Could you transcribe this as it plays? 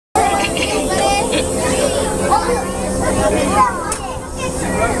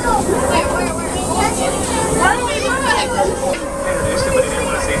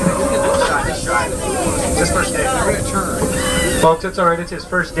His first day. We're going to turn. Folks, it's alright. It's his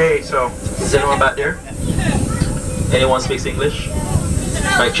first day, so. Is anyone back there? Anyone speaks English?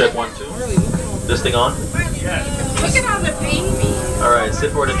 Mic check 1, 2. This thing on? Look at all the babies. Alright,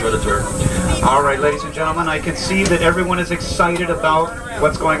 sit forward and enjoy the tour. Alright, ladies and gentlemen, I can see that everyone is excited about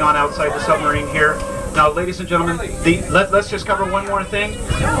what's going on outside the submarine here. Now, ladies and gentlemen, let's just cover one more thing.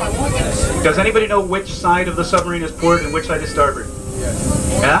 Does anybody know which side of the submarine is port and which side is starboard?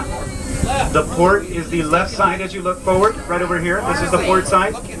 Yeah? The port is the left side as you look forward, right over here. This is the port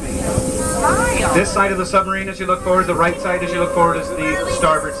side. This side of the submarine as you look forward, the right side as you look forward is the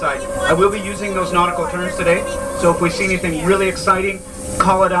starboard side. I will be using those nautical terms today, so if we see anything really exciting,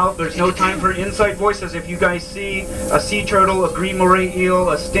 call it out. There's no time for inside voices. If you guys see a sea turtle, a green moray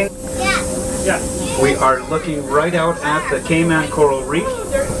eel, a sting... Yeah. We are looking right out at the Cayman coral reef.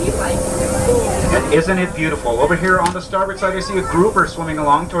 And isn't it beautiful? Over here on the starboard side, I see a grouper swimming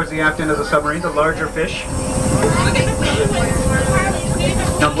along towards the aft end of the submarine, the larger fish.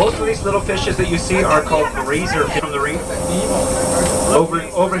 Now, most of these little fishes that you see are called grazer fish from the reef.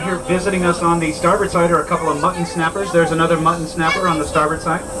 Over here visiting us on the starboard side are a couple of mutton snappers. There's another mutton snapper on the starboard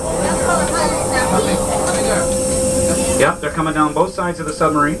side. Yep, they're coming down both sides of the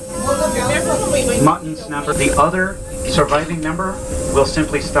submarine. Mutton snapper. The other surviving member will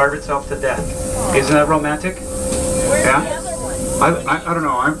simply starve itself to death. Isn't that romantic? Yeah? I don't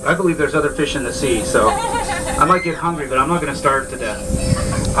know. I believe there's other fish in the sea, so I might get hungry, but I'm not going to starve to death.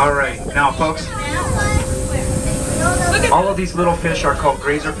 Alright, now folks, all of these little fish are called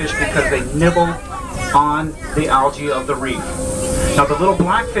grazer fish because they nibble on the algae of the reef. Now the little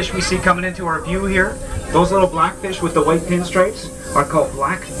black fish we see coming into our view here, those little black fish with the white pinstripes are called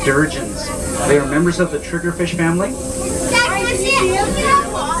black durgeons. They are members of the triggerfish family.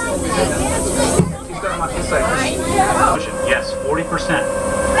 Yes, 40%.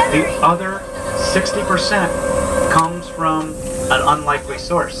 The other 60% comes from an unlikely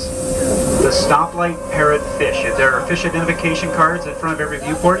source. The stoplight parrot fish. If there are fish identification cards in front of every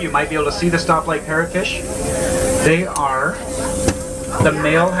viewport, you might be able to see the stoplight parrotfish. They are, the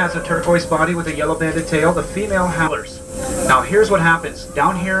male has a turquoise body with a yellow banded tail, the female howlers. Now here's what happens.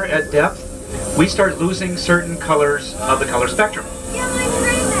 Down here at depth, we start losing certain colors of the color spectrum.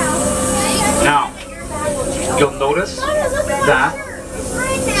 Now, you'll notice that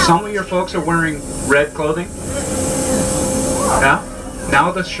some of your folks are wearing red clothing. Yeah?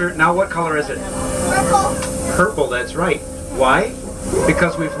 Now the shirt, now what color is it? Purple. Purple, that's right. Why?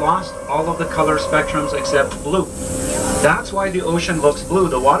 Because we've lost all of the color spectrums except blue. That's why the ocean looks blue.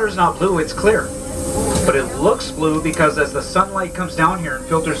 The water's not blue, it's clear. But it looks blue because as the sunlight comes down here and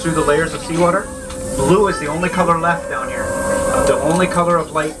filters through the layers of seawater, blue is the only color left down here. The only color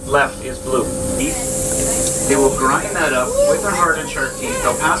of light left is blue. They will grind that up with their hard and sharp teeth.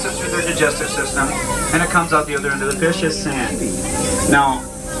 They'll pass it through their digestive system, and it comes out the other end of the fish as sand. Now,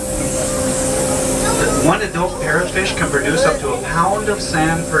 one adult parrotfish can produce up to a pound of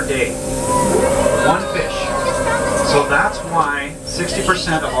sand per day. One fish. So that's why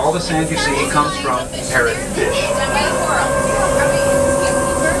 60% of all the sand you see comes from parrotfish.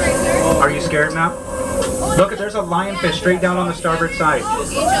 Are you scared now? Look, there's a lionfish straight down on the starboard side.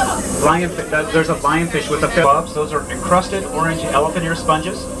 There's a lionfish with the bobs. Those are encrusted orange elephant ear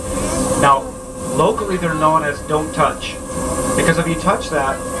sponges. Now, locally they're known as don't touch. Because if you touch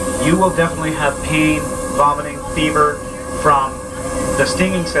that, you will definitely have pain, vomiting, fever from the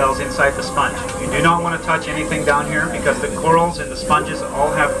stinging cells inside the sponge. You do not want to touch anything down here because the corals and the sponges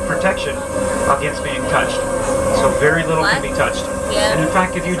all have protection against being touched. So very little can be touched. Yeah. And in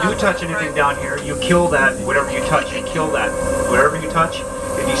fact, if you do touch anything down here, you kill that. Whatever you touch, you kill that. Whatever you touch,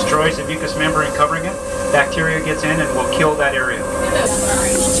 it destroys the mucous membrane covering it. Bacteria gets in and will kill that area.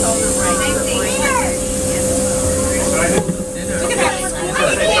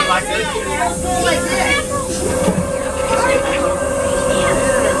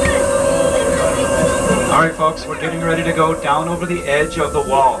 Alright folks, we're getting ready to go down over the edge of the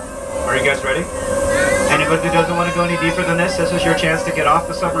wall. Are you guys ready? Anybody who doesn't want to go any deeper than this is your chance to get off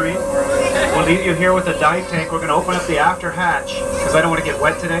the submarine. We'll leave you here with a dive tank. We're going to open up the after hatch because I don't want to get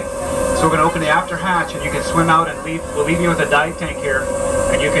wet today. So we're going to open the after hatch and you can swim out and we'll leave you with a dive tank here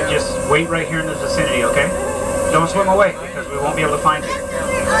and you can just wait right here in the vicinity, okay? Don't swim away because we won't be able to find you.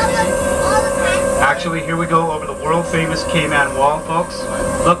 Actually, here we go over the world famous Cayman wall, folks.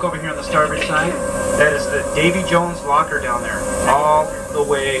 Look over here on the starboard side. That is the Davy Jones locker down there, all the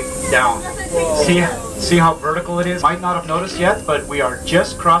way down. See how vertical it is? Might not have noticed yet, but we are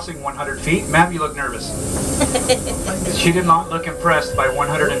just crossing 100 feet. Ma'am, you look nervous. She did not look impressed by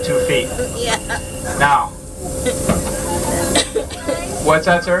 102 feet. Yeah. Now, what's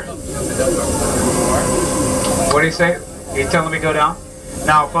that, sir? What do you say? He's telling me to go down.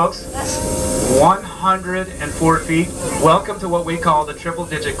 Now, folks, 104 feet. Welcome to what we call the Triple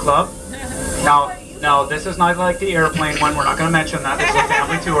Digit Club. Now, this is not like the airplane one. We're not going to mention that. This is a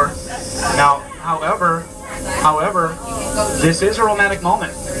family tour. Now, however, this is a romantic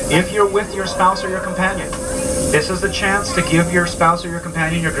moment. If you're with your spouse or your companion, this is the chance to give your spouse or your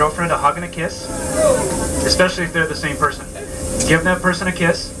companion, your girlfriend, a hug and a kiss, especially if they're the same person. Give that person a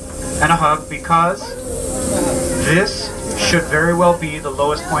kiss and a hug, because this should very well be the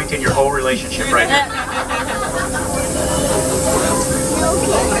lowest point in your whole relationship right now.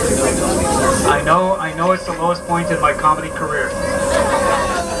 I know it's the lowest point in my comedy career.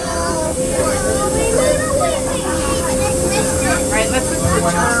 Right, let's look for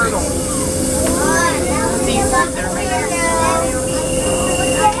the turtle.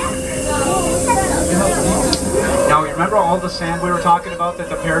 Now, remember all the sand we were talking about that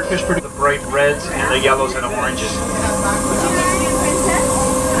the parrotfish produce? The bright reds and the yellows and the oranges.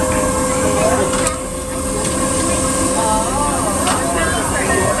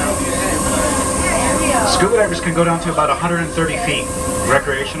 Scuba divers can go down to about 130 feet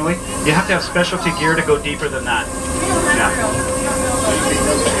recreationally. You have to have specialty gear to go deeper than that. Yeah.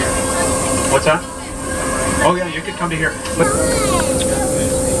 What's that? Oh yeah, you could come to here.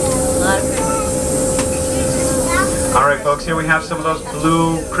 Alright folks, here we have some of those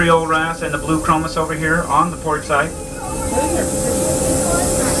blue Creole wrasse and the blue chromis over here on the port side.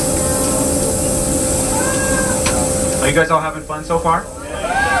 Are you guys all having fun so far?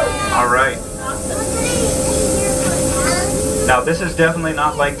 Alright. Now this is definitely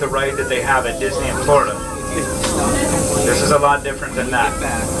not like the ride that they have at Disney in Florida. This is a lot different than that.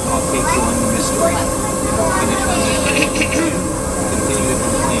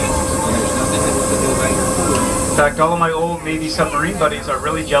 In fact, all of my old Navy submarine buddies are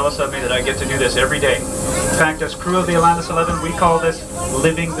really jealous of me that I get to do this every day. In fact, as crew of the Atlantis 11, we call this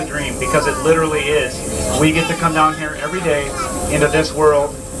living the dream, because it literally is. We get to come down here every day into this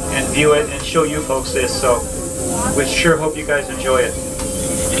world and view it and show you folks this, so we sure hope you guys enjoy it.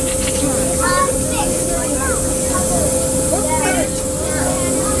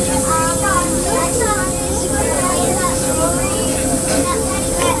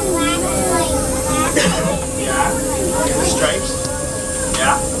 The stripes?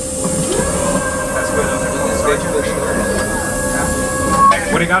 Yeah? That's good.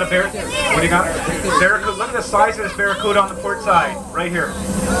 What do you got, a bear? What do you got? Barracuda. Look at the size of this barracuda on the port side, right here.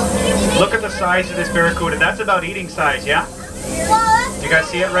 Look at the size of this barracuda. That's about eating size, yeah? You guys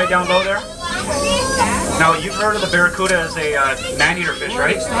see it right down low there? Now, you've heard of the barracuda as a man-eater fish,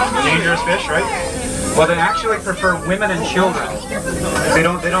 right? Dangerous fish, right? Well, they actually prefer women and children. They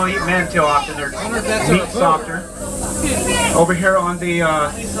don't eat men too often. They're meat softer. Over here on the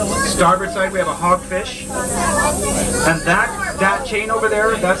starboard side, we have a hogfish, and that chain over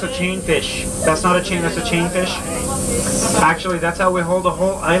there, that's a chain fish. That's not a chain, that's a chain fish. Actually, that's how we hold the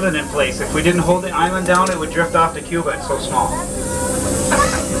whole island in place. If we didn't hold the island down, it would drift off to Cuba. It's so small.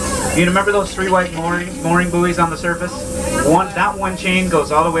 You remember those three white mooring buoys on the surface? That one chain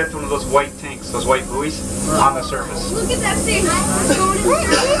goes all the way up to one of those white tanks, those white buoys on the surface. Look at that thing. What is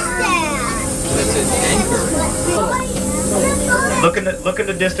that? It's an anchor. Look in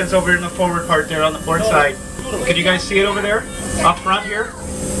the distance over in the forward part there on the port side. Can you guys see it over there? Up front here?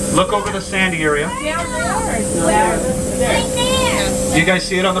 Look over the sandy area. You guys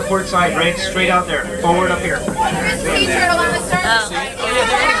see it on the port side, right? Straight out there. Forward up here.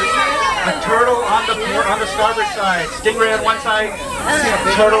 A turtle on the starboard side. Stingray on one side,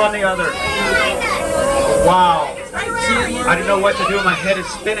 turtle on the other. Wow. I don't know what to do. My head is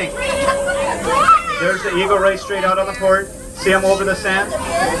spinning. There's the eagle right straight out on the port. See him over the sand?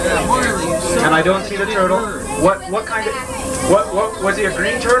 And I don't see the turtle. What kind of... What was he, a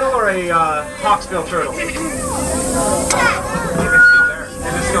green turtle or a hawksbill turtle? If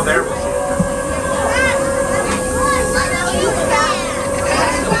it's still there, we'll see it.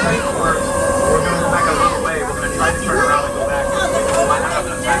 We're going to go back a little way. We're going to try to turn around and go back. We might not have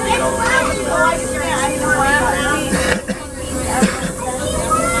enough time to get all the way to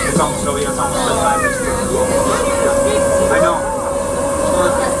It's almost over here. It's almost bedtime. I know.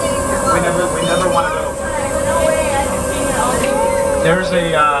 We never want to go. There's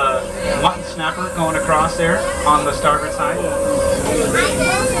a mutton snapper going across there on the starboard side.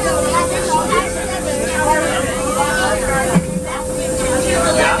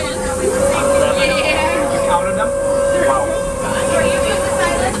 Yeah? You counted them? Wow.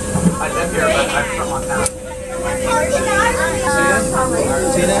 I live here, but I'm from Montana.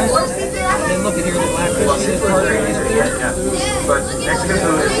 See that? And then look at here, the black fish. Yeah. But